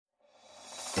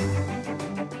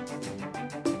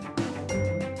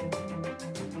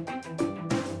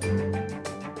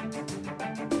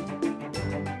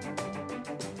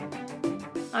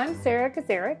I'm Sarah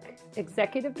Gazarek,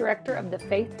 Executive Director of the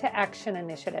Faith to Action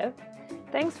Initiative.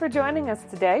 Thanks for joining us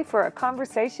today for a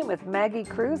conversation with Maggie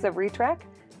Crewes of Retrak,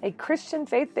 a Christian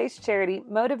faith-based charity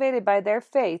motivated by their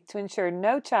faith to ensure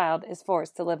no child is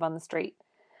forced to live on the street.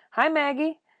 Hi,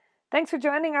 Maggie. Thanks for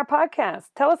joining our podcast.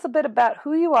 Tell us a bit about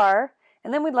who you are,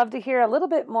 and then we'd love to hear a little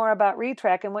bit more about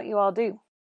Retrak and what you all do.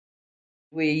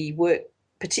 We work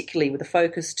particularly with a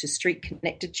focus to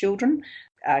street-connected children.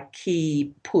 Our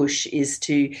key push is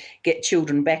to get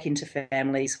children back into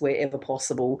families wherever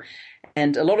possible.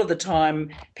 And a lot of the time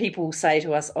people say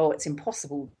to us, it's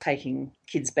impossible taking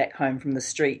kids back home from the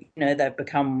street. They've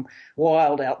become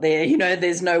wild out there.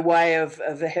 There's no way of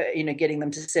getting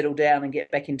them to settle down and get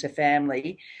back into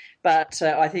family. But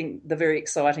I think the very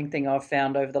exciting thing I've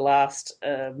found over the last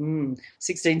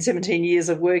 16, 17 years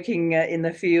of working in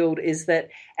the field is that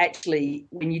actually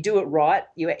when you do it right,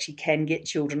 you actually can get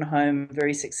children home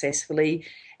very successfully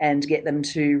and get them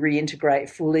to reintegrate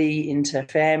fully into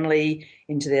family,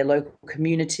 into their local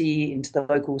community, into the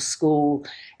local school,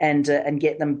 and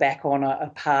get them back on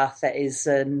a path that is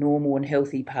a normal and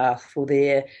healthy path for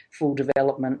their full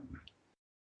development.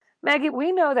 Maggie,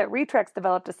 we know that Retrak's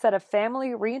developed a set of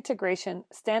family reintegration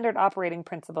standard operating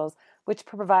principles which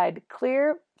provide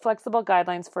clear, flexible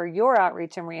guidelines for your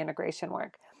outreach and reintegration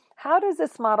work. How does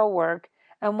this model work,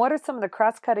 and what are some of the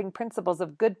cross-cutting principles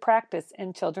of good practice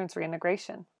in children's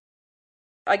reintegration?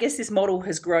 I guess this model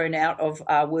has grown out of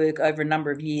our work over a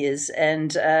number of years,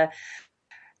 and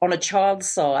on a child's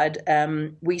side,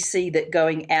 we see that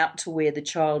going out to where the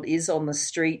child is on the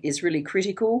street is really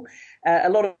critical.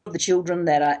 A lot of the children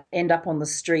that end up on the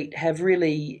street have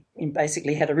really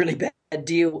basically had a really bad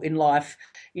deal in life.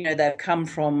 They've come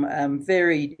from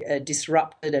very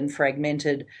disrupted and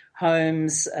fragmented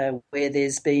homes where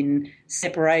there's been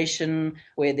separation,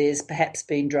 where there's perhaps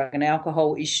been drug and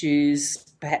alcohol issues,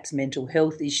 perhaps mental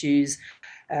health issues.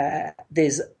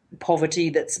 There's poverty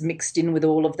that's mixed in with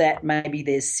all of that. Maybe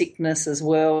there's sickness as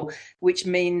well, which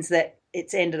means that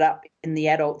it's ended up in the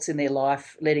adults in their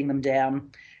life letting them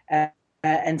down.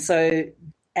 And so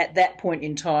at that point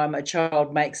in time, a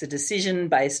child makes a decision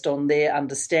based on their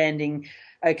understanding,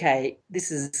 okay,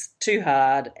 this is too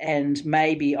hard and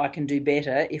maybe I can do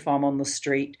better if I'm on the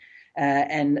street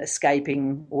and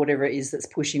escaping whatever it is that's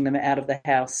pushing them out of the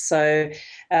house. So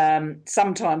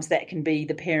sometimes that can be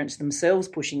the parents themselves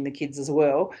pushing the kids as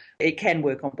well. It can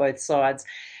work on both sides.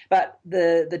 But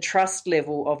the trust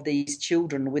level of these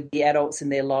children with the adults in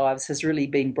their lives has really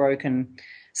been broken.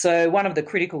 So one of the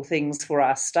critical things for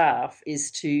our staff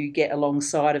is to get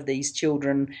alongside of these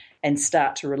children and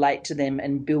start to relate to them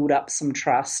and build up some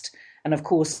trust. And of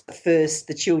course, at first,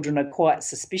 the children are quite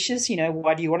suspicious.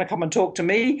 Why do you want to come and talk to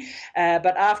me?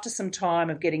 But after some time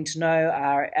of getting to know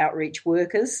our outreach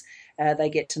workers, they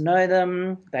get to know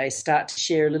them. They start to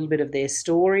share a little bit of their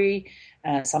story.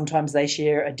 Sometimes they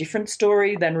share a different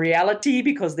story than reality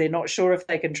because they're not sure if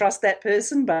they can trust that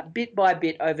person. But bit by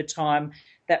bit over time,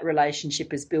 that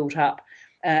relationship is built up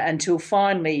until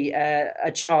finally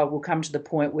a child will come to the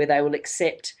point where they will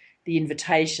accept the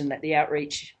invitation that the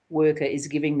outreach worker is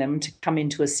giving them to come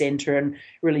into a centre and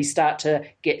really start to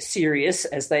get serious,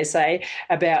 as they say,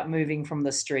 about moving from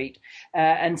the street.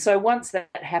 And so once that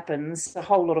happens, a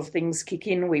whole lot of things kick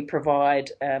in. We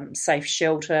provide safe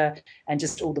shelter and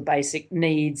just all the basic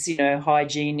needs,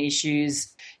 hygiene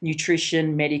issues,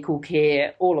 nutrition, medical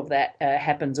care, all of that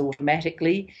happens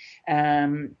automatically.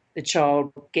 The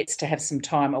child gets to have some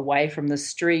time away from the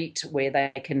street where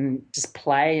they can just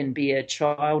play and be a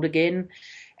child again.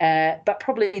 But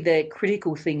probably the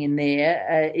critical thing in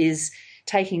there is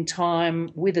taking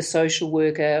time with a social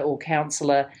worker or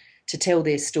counsellor to tell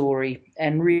their story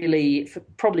and really,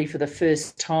 probably for the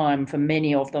first time for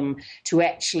many of them, to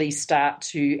actually start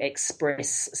to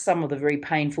express some of the very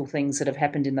painful things that have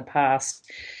happened in the past.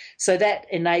 So that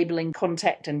enabling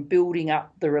contact and building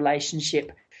up the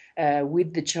relationship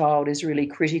with the child is really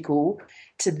critical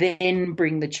to then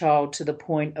bring the child to the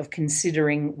point of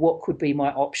considering what could be my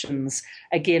options.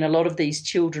 Again, a lot of these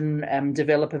children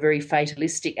develop a very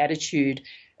fatalistic attitude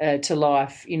to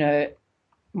life.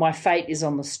 My fate is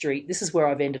on the street. This is where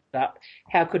I've ended up.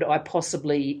 How could I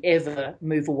possibly ever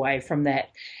move away from that?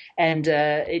 And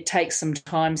it takes some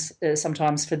time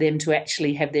sometimes for them to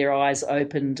actually have their eyes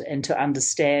opened and to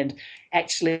understand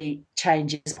actually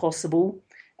change is possible.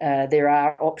 There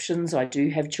are options. I do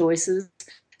have choices.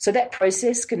 So that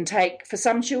process can take, for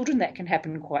some children, that can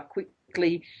happen quite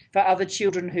quickly. For other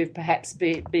children who've perhaps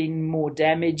been more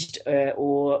damaged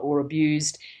or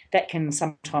abused, that can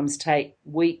sometimes take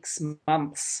weeks,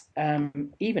 months,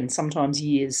 even sometimes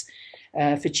years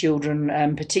for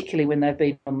children, particularly when they've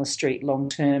been on the street long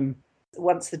term.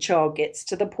 once the child gets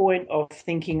to the point of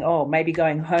thinking, oh, maybe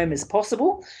going home is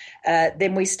possible,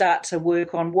 then we start to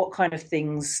work on what kind of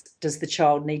things does the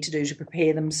child need to do to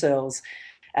prepare themselves.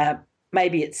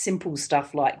 Maybe it's simple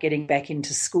stuff like getting back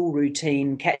into school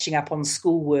routine, catching up on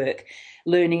schoolwork,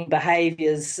 learning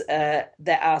behaviours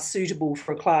that are suitable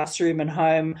for a classroom and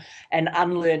home, and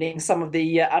unlearning some of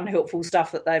the unhelpful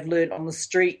stuff that they've learned on the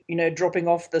street, dropping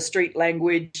off the street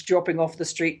language, dropping off the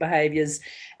street behaviours,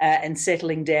 and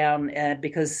settling down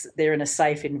because they're in a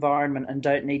safe environment and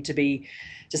don't need to be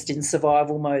just in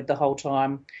survival mode the whole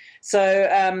time.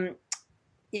 So,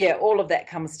 all of that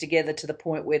comes together to the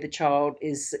point where the child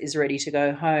is ready to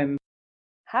go home.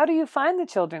 How do you find the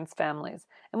children's families?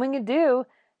 And when you do,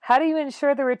 how do you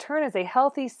ensure the return is a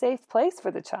healthy, safe place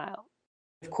for the child?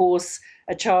 Of course,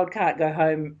 a child can't go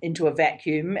home into a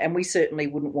vacuum, and we certainly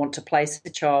wouldn't want to place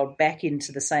the child back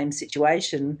into the same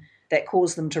situation that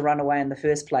caused them to run away in the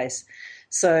first place.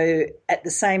 So at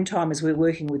the same time as we're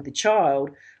working with the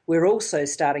child, we're also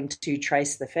starting to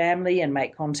trace the family and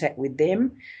make contact with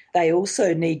them. They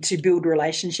also need to build a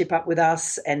relationship up with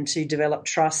us and to develop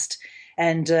trust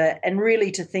and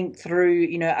really to think through,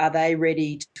 are they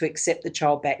ready to accept the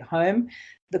child back home?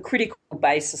 The critical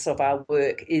basis of our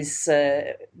work is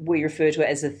we refer to it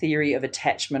as a theory of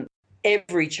attachment.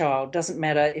 Every child, doesn't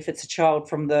matter if it's a child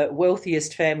from the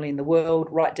wealthiest family in the world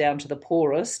right down to the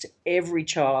poorest, every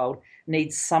child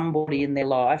needs somebody in their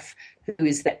life who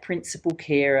is that principal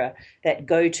carer, that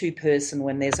go-to person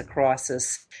when there's a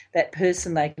crisis, that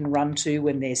person they can run to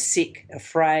when they're sick,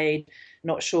 afraid,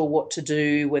 not sure what to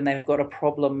do, when they've got a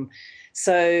problem.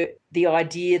 So the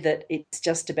idea that it's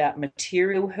just about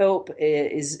material help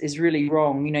is really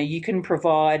wrong. You can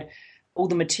provide all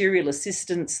the material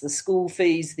assistance, the school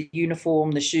fees, the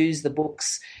uniform, the shoes, the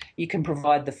books, you can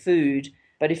provide the food.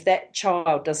 But if that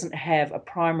child doesn't have a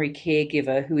primary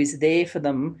caregiver who is there for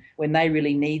them when they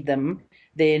really need them,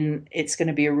 then it's going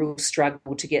to be a real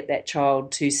struggle to get that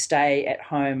child to stay at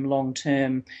home long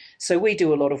term. So we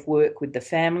do a lot of work with the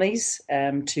families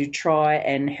to try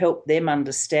and help them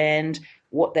understand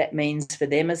what that means for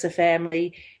them as a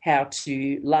family, how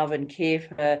to love and care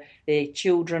for their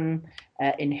children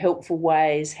in helpful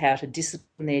ways, how to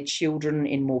discipline their children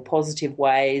in more positive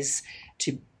ways,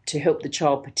 to help the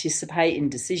child participate in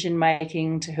decision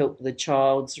making, to help the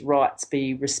child's rights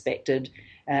be respected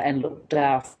and looked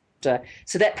after.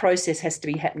 So that process has to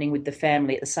be happening with the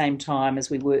family at the same time as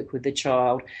we work with the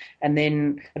child. And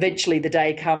then eventually the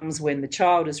day comes when the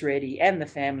child is ready and the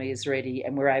family is ready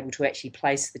and we're able to actually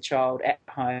place the child at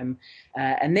home.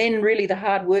 And then really the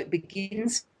hard work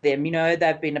begins for them.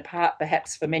 They've been apart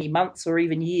perhaps for many months or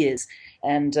even years.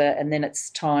 And then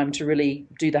it's time to really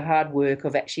do the hard work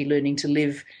of actually learning to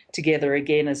live together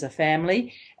again as a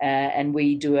family. And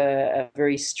we do a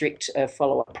very strict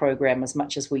follow-up program as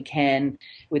much as we can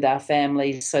with our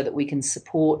families so that we can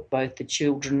support both the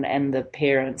children and the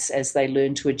parents as they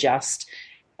learn to adjust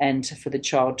and for the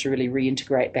child to really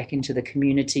reintegrate back into the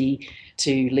community,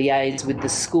 to liaise with the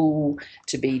school,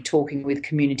 to be talking with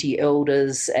community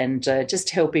elders and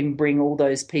just helping bring all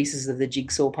those pieces of the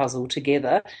jigsaw puzzle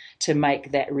together to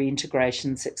make that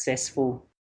reintegration successful.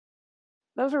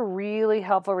 Those are really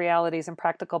helpful realities and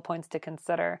practical points to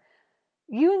consider.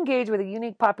 You engage with a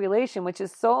unique population, which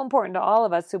is so important to all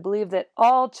of us who believe that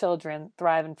all children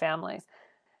thrive in families.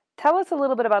 Tell us a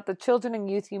little bit about the children and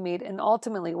youth you meet and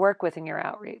ultimately work with in your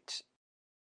outreach.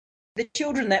 The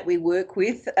children that we work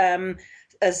with,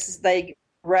 as they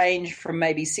range from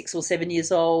maybe 6 or 7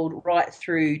 years old right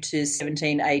through to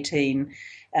 17, 18.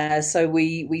 So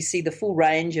we see the full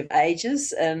range of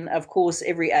ages, and of course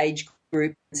every age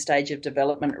group and stage of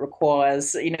development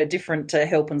requires different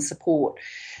help and support.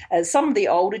 Some of the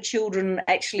older children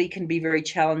actually can be very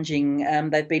challenging.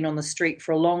 They've been on the street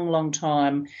for a long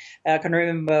time. I can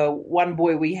remember one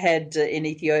boy we had in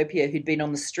Ethiopia who'd been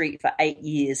on the street for 8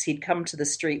 years. He'd come to the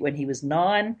street when he was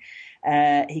 9.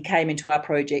 He came into our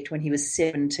project when he was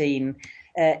 17.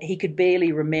 He could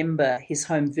barely remember his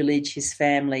home village, his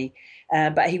family,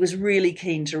 but he was really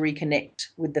keen to reconnect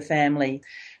with the family.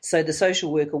 So the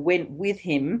social worker went with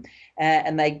him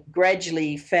and they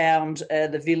gradually found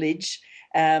the village.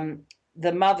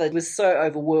 The mother was so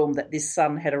overwhelmed that this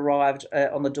son had arrived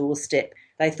on the doorstep.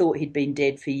 They thought he'd been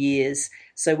dead for years.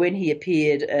 So when he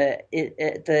appeared at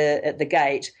the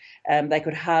gate, they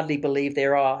could hardly believe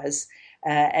their eyes.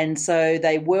 And so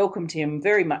they welcomed him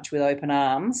very much with open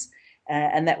arms,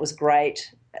 and that was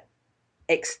great,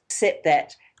 except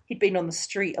that he'd been on the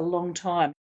street a long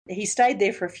time. He stayed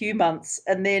there for a few months,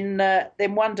 and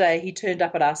then one day he turned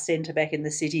up at our centre back in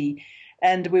the city,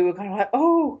 and we were kind of like,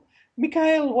 oh,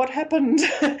 Mikhail, what happened?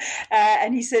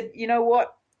 And he said, you know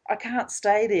what, I can't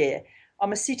stay there.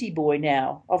 I'm a city boy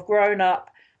now. I've grown up.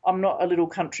 I'm not a little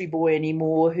country boy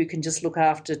anymore who can just look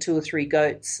after 2 or 3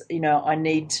 goats. I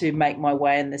need to make my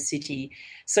way in the city.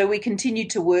 So we continued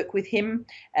to work with him.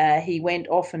 He went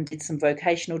off and did some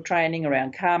vocational training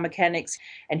around car mechanics,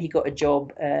 and he got a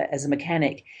job as a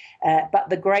mechanic. But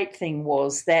the great thing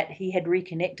was that he had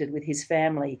reconnected with his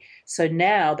family. So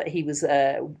now that he was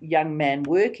a young man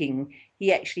working,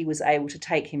 he actually was able to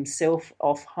take himself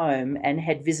off home and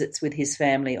had visits with his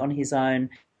family on his own.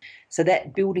 So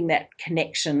that building that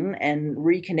connection and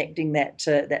reconnecting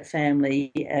that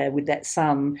family with that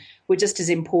son were just as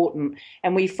important.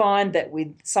 And we find that with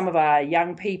some of our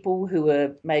young people who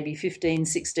are maybe 15,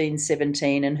 16,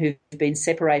 17 and who've been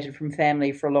separated from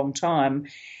family for a long time,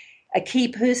 a key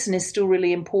person is still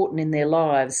really important in their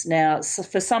lives. Now, so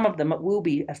for some of them, it will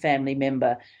be a family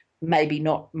member, maybe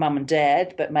not mum and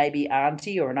dad, but maybe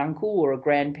auntie or an uncle or a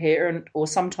grandparent or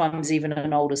sometimes even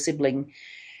an older sibling.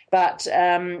 But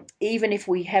even if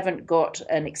we haven't got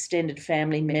an extended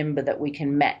family member that we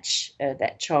can match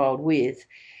that child with,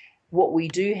 what we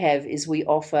do have is we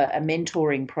offer a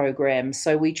mentoring program.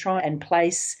 So we try and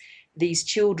place these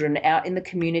children out in the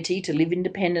community to live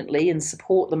independently and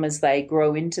support them as they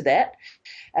grow into that.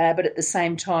 But at the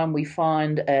same time, we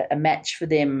find a match for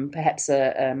them, perhaps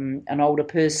an older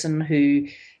person who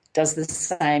does the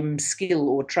same skill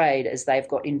or trade as they've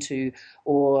got into,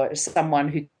 or someone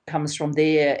who comes from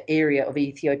their area of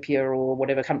Ethiopia or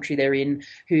whatever country they're in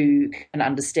who can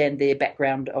understand their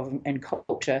background and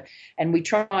culture. And we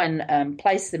try and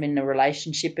place them in a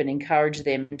relationship and encourage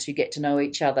them to get to know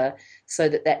each other so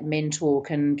that mentor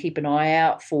can keep an eye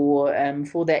out for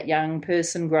that young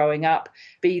person growing up,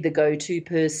 be the go-to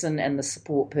person and the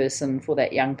support person for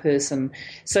that young person.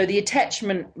 So the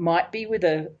attachment might be with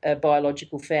a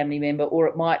biological family member, or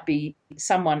it might be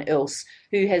someone else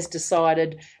who has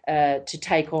decided to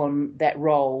take on that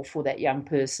role for that young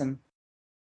person.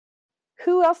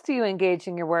 Who else do you engage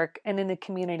in your work and in the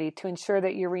community to ensure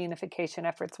that your reunification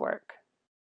efforts work?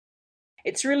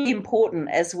 It's really important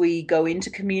as we go into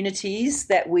communities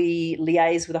that we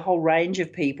liaise with a whole range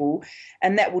of people,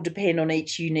 and that will depend on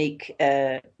each unique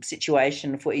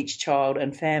situation for each child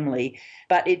and family.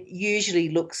 But it usually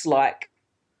looks like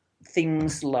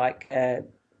things like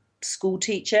school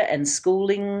teacher and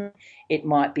schooling. It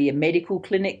might be a medical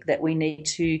clinic that we need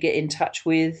to get in touch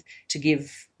with to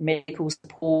give medical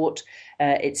support.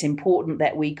 It's important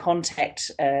that we contact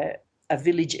a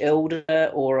village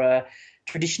elder or a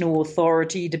traditional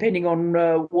authority, depending on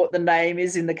what the name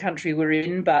is in the country we're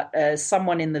in, but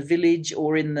someone in the village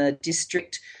or in the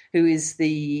district who is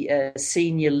the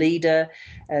senior leader,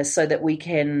 so that we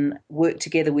can work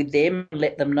together with them,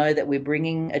 let them know that we're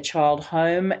bringing a child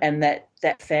home and that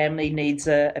family needs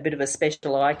a bit of a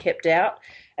special eye kept out.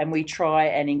 And we try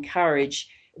and encourage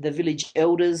the village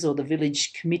elders or the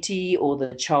village committee or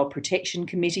the child protection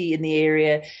committee in the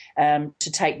area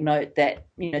to take note that,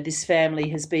 this family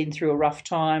has been through a rough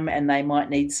time and they might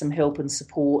need some help and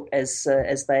support as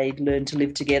they learn to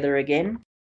live together again.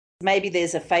 Maybe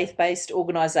there's a faith-based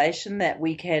organisation that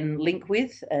we can link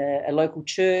with, a local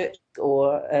church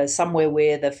or somewhere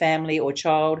where the family or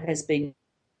child has been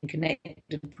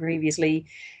connected previously,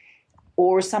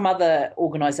 or some other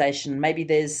organisation. Maybe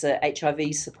there's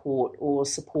HIV support or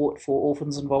support for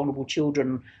orphans and vulnerable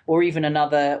children, or even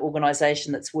another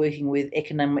organisation that's working with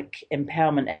economic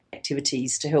empowerment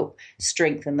activities to help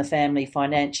strengthen the family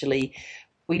financially.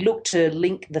 We look to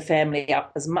link the family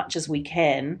up as much as we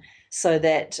can so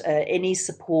that any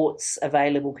supports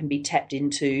available can be tapped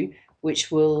into,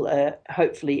 which will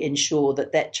hopefully ensure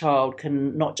that child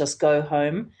can not just go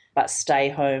home but stay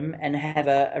home and have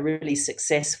a really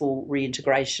successful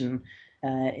reintegration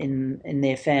in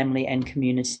their family and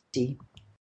community.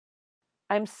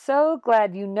 I'm so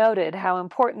glad you noted how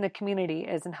important the community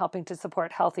is in helping to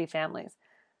support healthy families.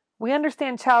 We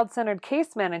understand child-centered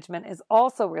case management is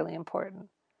also really important.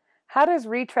 How does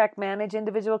Retrak manage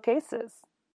individual cases?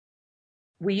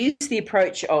 We use the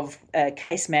approach of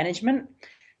case management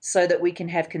so that we can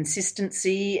have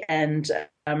consistency and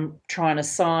try and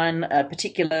assign a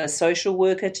particular social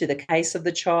worker to the case of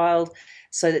the child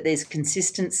so that there's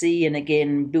consistency and,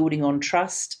 again, building on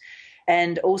trust,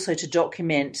 and also to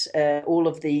document all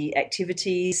of the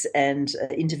activities and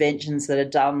interventions that are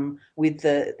done with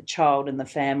the child and the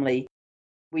family.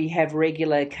 We have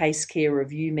regular case care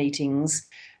review meetings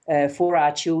for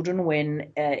our children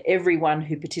when everyone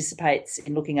who participates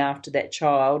in looking after that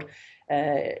child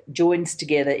joins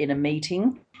together in a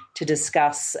meeting to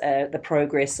discuss the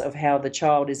progress of how the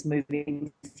child is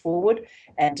moving forward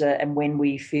and when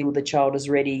we feel the child is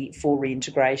ready for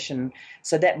reintegration.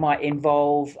 So that might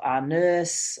involve our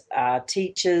nurse, our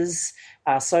teachers,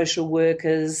 our social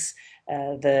workers,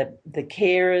 the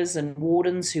carers and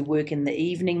wardens who work in the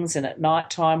evenings and at night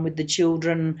time with the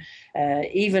children,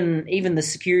 even the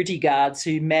security guards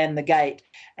who man the gate.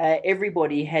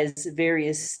 Everybody has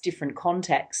various different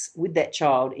contacts with that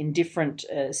child in different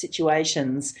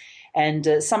situations, and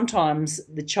sometimes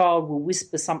the child will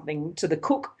whisper something to the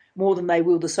cook more than they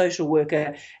will the social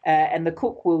worker, and the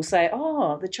cook will say,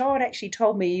 "Oh, the child actually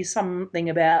told me something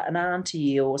about an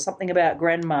auntie or something about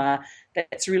grandma."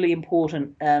 That's really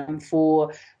important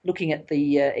for looking at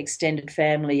the extended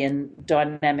family and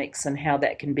dynamics and how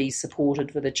that can be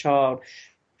supported for the child.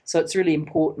 So it's really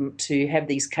important to have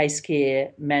these case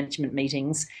care management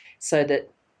meetings so that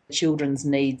children's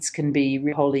needs can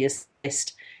be wholly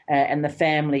assessed, and the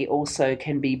family also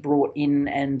can be brought in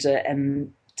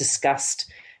and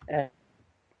discussed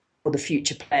for the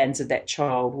future plans of that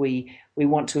child. We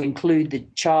want to include the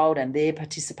child and their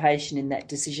participation in that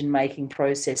decision-making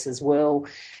process as well,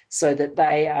 so that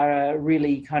they are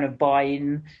really kind of buy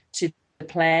in to the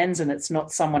plans and it's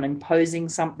not someone imposing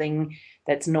something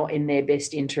that's not in their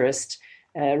best interest.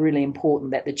 Really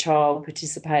important that the child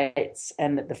participates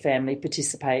and that the family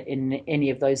participate in any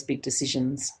of those big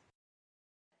decisions.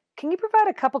 Can you provide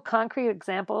a couple concrete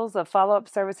examples of follow-up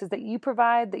services that you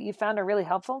provide that you found are really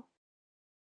helpful?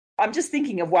 I'm just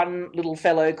thinking of one little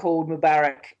fellow called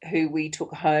Mubarak who we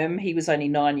took home. He was only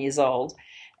 9 years old,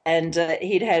 and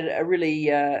he'd had a really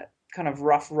kind of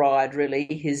rough ride, really.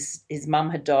 His mum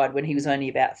had died when he was only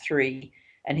about 3,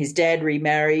 and his dad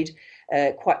remarried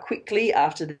quite quickly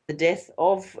after the death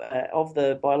of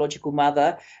the biological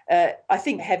mother. I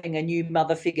think having a new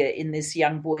mother figure in this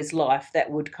young boy's life, that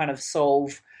would kind of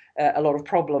solve a lot of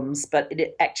problems, but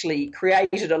it actually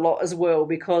created a lot as well,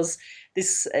 because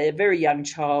this very young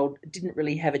child didn't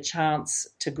really have a chance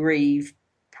to grieve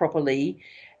properly.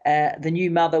 The new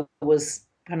mother was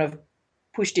kind of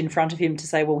pushed in front of him to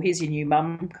say, well, here's your new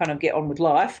mum, kind of get on with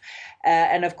life.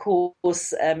 And of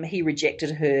course, he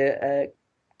rejected her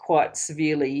quite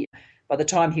severely. By the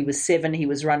time he was 7, he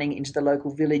was running into the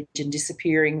local village and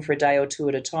disappearing for a day or two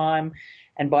at a time.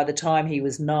 And by the time he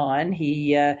was 9,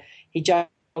 he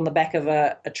jumped on the back of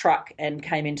a truck and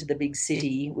came into the big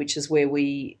city, which is where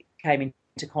we came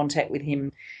into contact with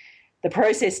him. The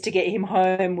process to get him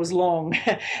home was long.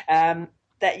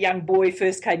 That young boy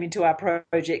first came into our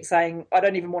project saying, I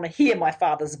don't even want to hear my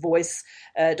father's voice,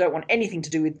 don't want anything to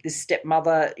do with this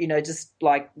stepmother, just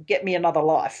like get me another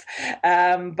life.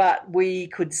 But we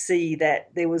could see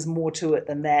that there was more to it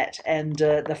than that. And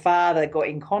the father got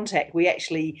in contact. We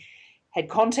actually had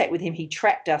contact with him. He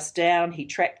tracked us down, he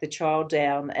tracked the child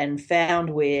down and found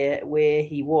where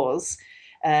he was.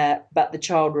 But the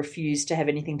child refused to have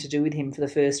anything to do with him for the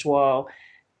first while.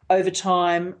 Over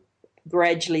time,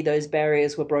 gradually those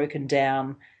barriers were broken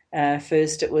down.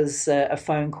 First it was a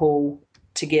phone call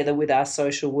together with our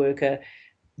social worker.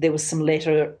 There was some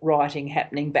letter writing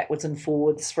happening backwards and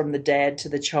forwards from the dad to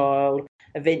the child.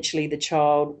 Eventually the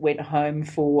child went home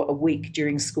for a week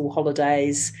during school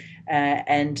holidays,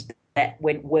 and that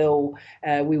went well.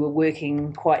 We were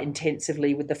working quite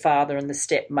intensively with the father and the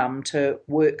stepmum to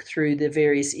work through the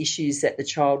various issues that the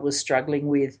child was struggling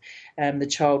with. The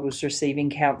child was receiving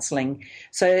counselling.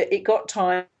 So it got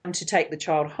time to take the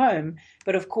child home,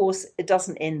 but of course it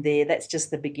doesn't end there. That's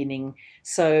just the beginning.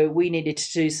 So we needed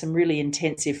to do some really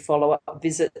intensive follow-up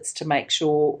visits to make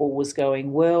sure all was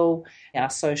going well. Our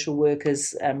social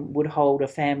workers would hold a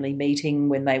family meeting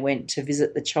when they went to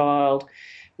visit the child.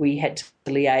 We had to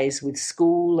liaise with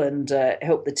school and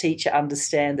help the teacher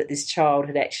understand that this child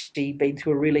had actually been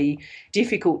through a really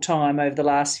difficult time over the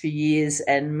last few years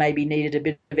and maybe needed a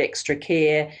bit of extra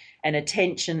care and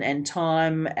attention and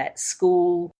time at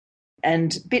school.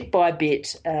 And bit by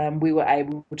bit, we were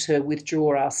able to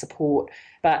withdraw our support.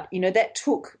 But, that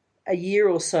took a year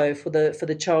or so for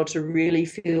the child to really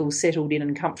feel settled in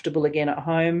and comfortable again at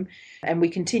home. And we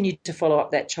continued to follow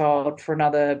up that child for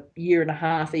another year and a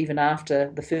half, even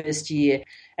after the first year.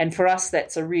 And for us,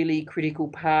 that's a really critical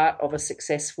part of a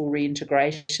successful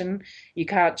reintegration. You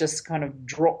can't just kind of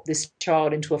drop this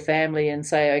child into a family and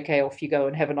say, okay, off you go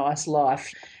and have a nice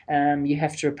life. You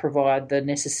have to provide the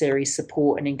necessary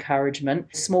support and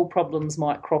encouragement. Small problems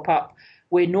might crop up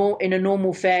where in a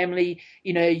normal family,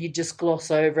 you just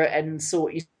gloss over it and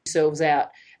sort yourselves out.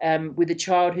 With a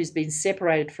child who's been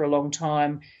separated for a long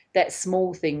time, that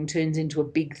small thing turns into a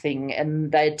big thing,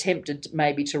 and they attempted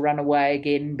maybe to run away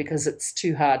again because it's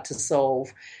too hard to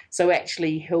solve. So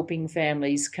actually helping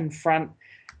families confront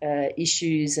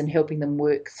issues and helping them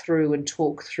work through and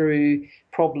talk through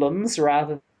problems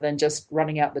rather than just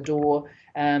running out the door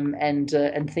and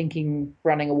thinking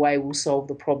running away will solve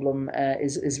the problem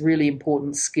is really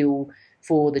important skill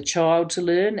for the child to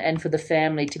learn and for the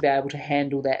family to be able to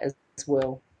handle that as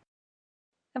well.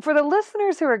 And for the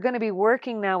listeners who are going to be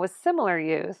working now with similar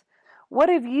youth, what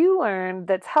have you learned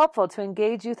that's helpful to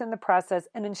engage youth in the process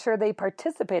and ensure they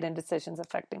participate in decisions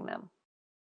affecting them?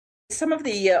 Some of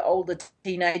the older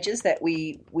teenagers that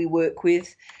we work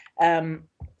with,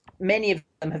 many of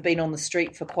them have been on the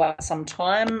street for quite some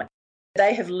time.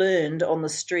 They have learned on the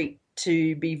street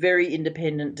to be very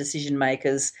independent decision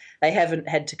makers. They haven't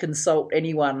had to consult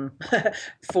anyone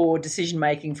for decision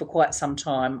making for quite some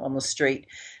time on the street.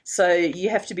 So you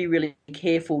have to be really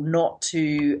careful not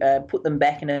to put them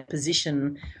back in a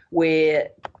position where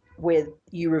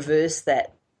you reverse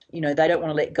that. You know, they don't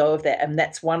want to let go of that. And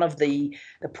that's one of the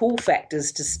pull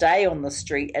factors to stay on the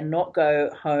street and not go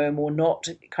home or not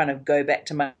kind of go back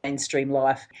to mainstream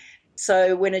life.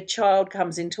 So when a child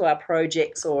comes into our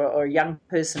projects or a young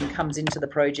person comes into the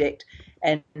project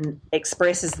and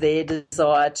expresses their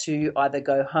desire to either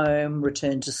go home,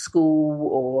 return to school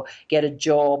or get a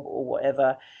job or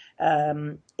whatever,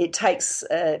 it takes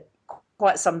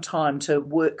quite some time to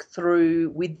work through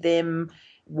with them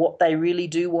what they really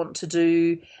do want to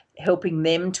do, helping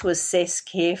them to assess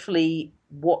carefully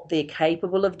what they're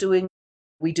capable of doing.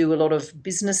 We do a lot of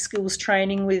business skills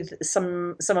training with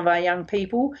some of our young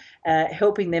people,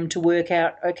 helping them to work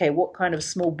out, okay, what kind of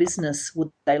small business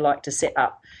would they like to set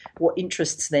up? What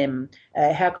interests them?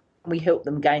 How can we help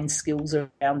them gain skills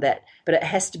around that? But it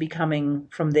has to be coming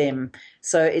from them.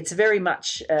 So it's very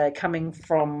much coming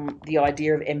from the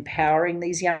idea of empowering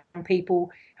these young people,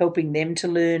 helping them to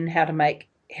learn how to make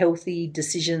healthy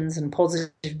decisions and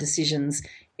positive decisions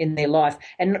in their life,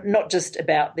 and not just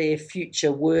about their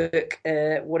future work,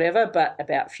 whatever, but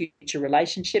about future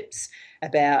relationships,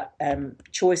 about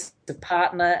choice of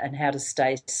partner and how to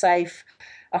stay safe,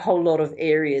 a whole lot of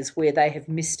areas where they have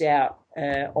missed out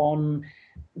on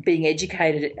being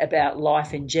educated about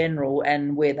life in general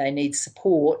and where they need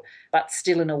support, but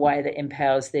still in a way that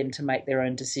empowers them to make their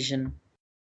own decision.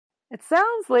 It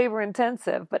sounds labor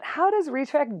intensive, but how does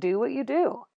Retrak do what you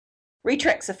do?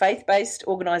 Retrak's a faith-based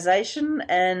organisation,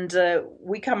 and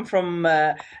we come from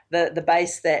the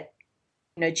base that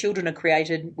children are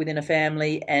created within a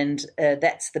family, and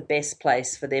that's the best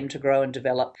place for them to grow and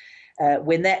develop.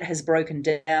 When that has broken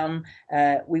down,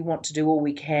 we want to do all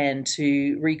we can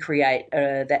to recreate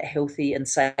that healthy and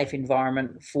safe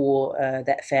environment for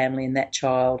that family and that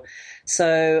child.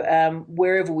 So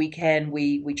wherever we can,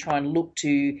 we try and look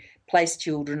to place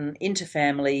children into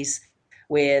families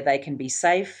where they can be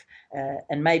safe,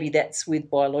 and maybe that's with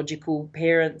biological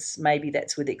parents, maybe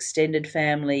that's with extended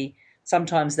family,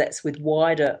 sometimes that's with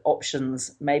wider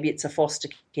options. Maybe it's a foster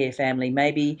care family,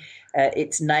 maybe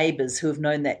it's neighbours who have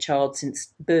known that child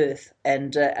since birth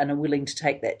and are willing to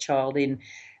take that child in.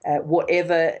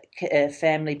 Whatever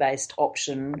family-based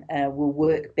option will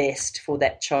work best for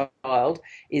that child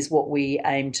is what we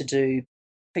aim to do.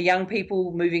 For young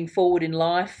people moving forward in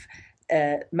life,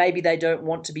 maybe they don't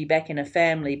want to be back in a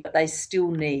family, but they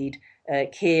still need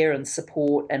care and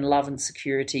support and love and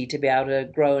security to be able to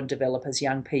grow and develop as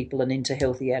young people and into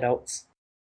healthy adults.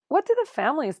 What do the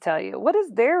families tell you? What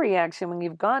is their reaction when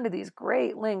you've gone to these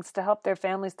great lengths to help their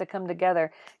families to come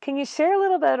together? Can you share a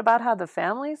little bit about how the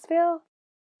families feel?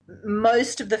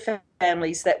 Most of the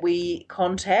families that we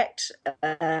contact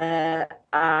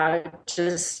are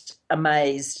just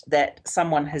amazed that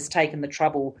someone has taken the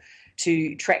trouble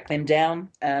to track them down,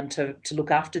 to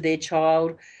look after their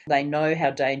child. They know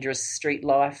how dangerous street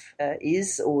life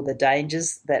is, or the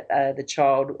dangers that the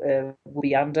child will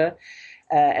be under,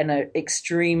 and are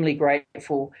extremely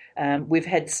grateful. We've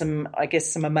had some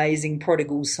amazing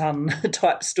prodigal son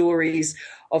type stories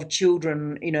of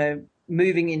children,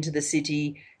 moving into the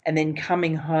city and then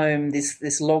coming home,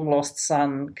 this long lost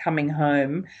son coming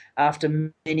home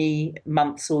after many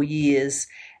months or years,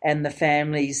 and the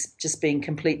families just being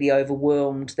completely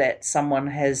overwhelmed that someone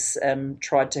has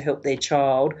tried to help their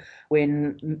child,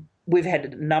 when we've had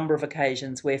a number of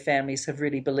occasions where families have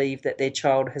really believed that their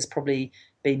child has probably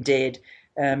been dead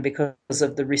because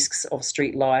of the risks of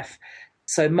street life.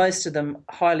 So most of them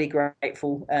highly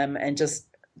grateful and just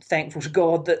thankful to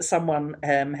God that someone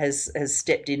has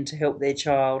stepped in to help their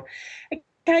child.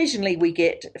 Occasionally we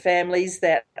get families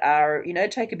that are,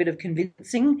 take a bit of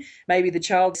convincing. Maybe the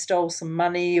child stole some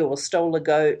money or stole a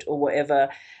goat or whatever,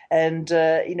 and,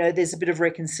 there's a bit of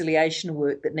reconciliation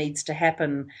work that needs to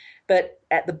happen. But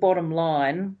at the bottom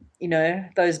line,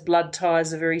 those blood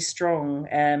ties are very strong,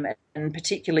 and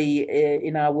particularly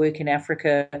in our work in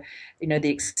Africa, the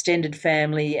extended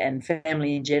family and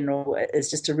family in general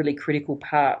is just a really critical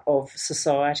part of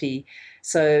society.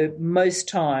 So most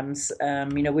times,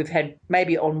 we've had,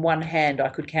 maybe on one hand, I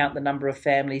could count the number of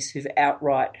families who've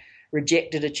outright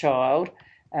rejected a child,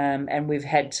 and we've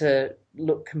had to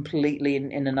look completely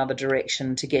in another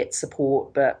direction to get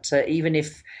support. But even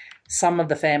if some of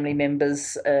the family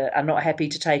members are not happy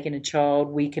to take in a child,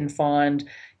 we can find,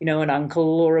 an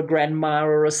uncle or a grandma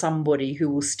or somebody who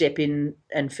will step in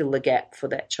and fill the gap for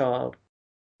that child.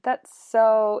 That's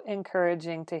so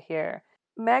encouraging to hear.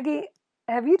 Maggie,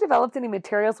 have you developed any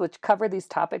materials which cover these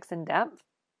topics in depth?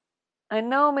 I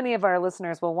know many of our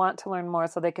listeners will want to learn more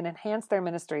so they can enhance their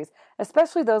ministries,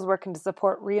 especially those working to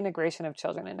support reintegration of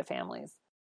children into families.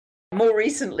 More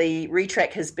recently,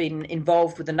 Retrak has been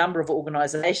involved with a number of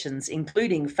organisations,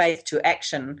 including Faith to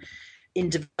Action, in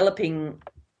developing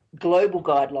global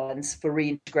guidelines for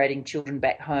reintegrating children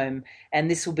back home.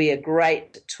 And this will be a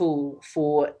great tool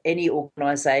for any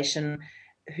organisation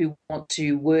who want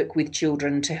to work with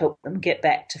children to help them get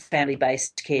back to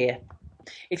family-based care.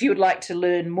 If you would like to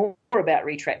learn more about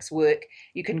Retrak's work,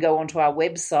 you can go onto our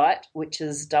website, which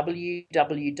is www.retrak,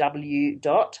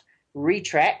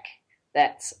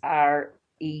 that's RETRAK.org.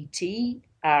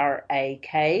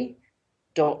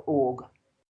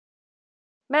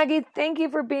 Maggie, thank you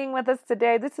for being with us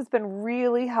today. This has been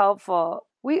really helpful.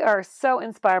 We are so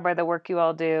inspired by the work you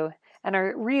all do and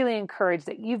are really encouraged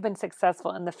that you've been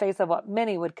successful in the face of what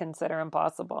many would consider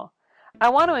impossible. I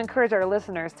want to encourage our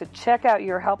listeners to check out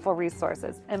your helpful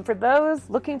resources. And for those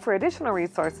looking for additional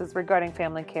resources regarding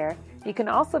family care, you can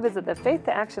also visit the Faith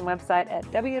to Action website at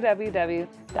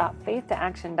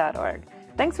www.faithtoaction.org.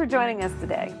 Thanks for joining us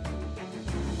today.